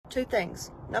Two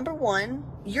things. Number one,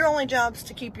 your only job is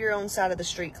to keep your own side of the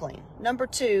street clean. Number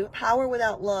two, power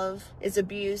without love is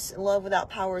abuse, and love without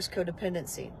power is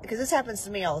codependency. Because this happens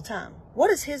to me all the time. What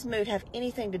does his mood have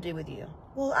anything to do with you?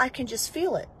 Well, I can just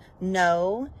feel it.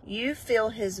 No, you feel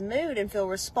his mood and feel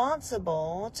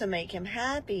responsible to make him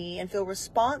happy and feel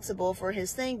responsible for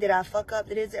his thing. Did I fuck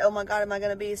up? Oh my God, am I going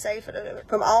to be safe?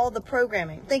 From all the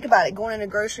programming. Think about it, going in a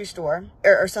grocery store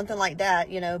or something like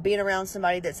that, you know, being around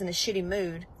somebody that's in a shitty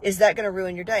mood. Is that going to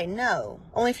ruin your day? No.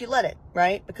 Only if you let it,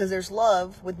 right? Because there's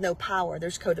love with no power.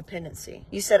 There's codependency.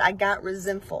 You said, I got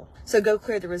resentful. So go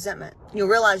clear the resentment. You'll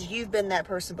realize you've been that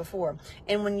person before.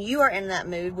 And when you are in that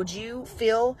mood, would you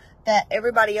feel that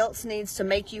everybody else needs to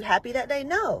make you happy that day?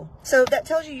 No. So that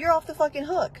tells you you're off the fucking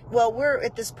hook. Well, we're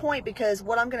at this point because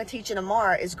what I'm going to teach in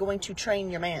Amara is going to train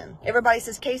your man. Everybody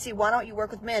says, Casey, why don't you work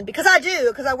with men? Because I do,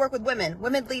 because I work with women.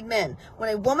 Women lead men.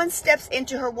 When a woman steps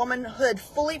into her womanhood,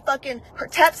 fully fucking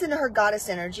taps into her goddess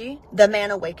energy, the man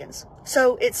awakens.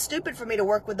 So it's stupid for me to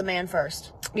work with the man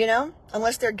first, you know,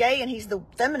 unless they're gay and he's the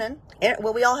feminine.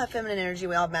 Well, we all have feminine energy.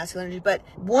 We all have masculine energy. But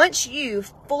once you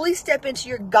fully step into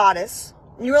your goddess,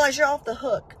 you realize you're off the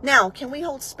hook. Now, can we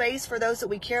hold space for those that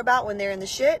we care about when they're in the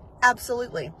shit?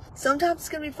 Absolutely. Sometimes it's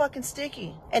going to be fucking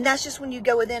sticky. And that's just when you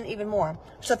go within even more.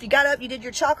 So if you got up, you did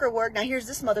your chakra work. Now here's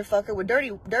this motherfucker with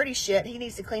dirty shit. He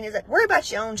needs to clean his... Worry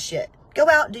about your own shit. Go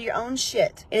out and do your own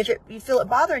shit. And if you feel it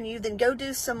bothering you, then go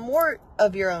do some more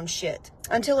of your own shit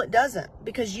until it doesn't.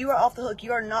 Because you are off the hook.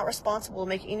 You are not responsible to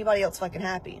make anybody else fucking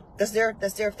happy. That's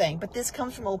their thing. But this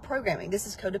comes from old programming. This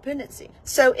is codependency.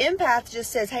 So empath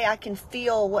just says, hey, I can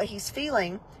feel what he's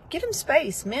feeling. Give him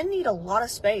space. Men need a lot of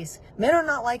space. Men are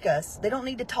not like us. They don't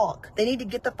need to talk. They need to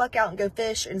get the fuck out and go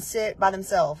fish and sit by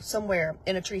themselves somewhere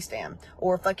in a tree stand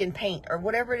or fucking paint or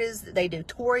whatever it is that they do.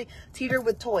 Teeter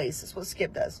with toys. That's what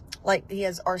Skip does. Like he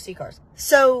has RC cars.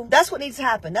 So that's what needs to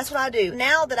happen. That's what I do.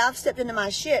 Now that I've stepped into my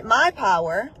shit, my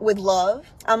power with love,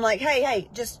 I'm like, hey,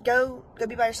 just go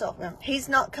be by yourself. He's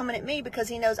not coming at me because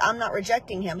he knows I'm not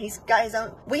rejecting him. He's got his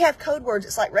own. We have code words.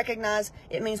 It's like recognize.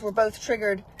 It means we're both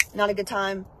triggered. Not a good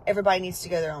time. Everybody needs to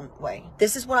go their own way.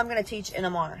 This is what I'm going to teach in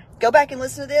Amara. Go back and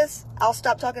listen to this. I'll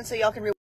stop talking so y'all can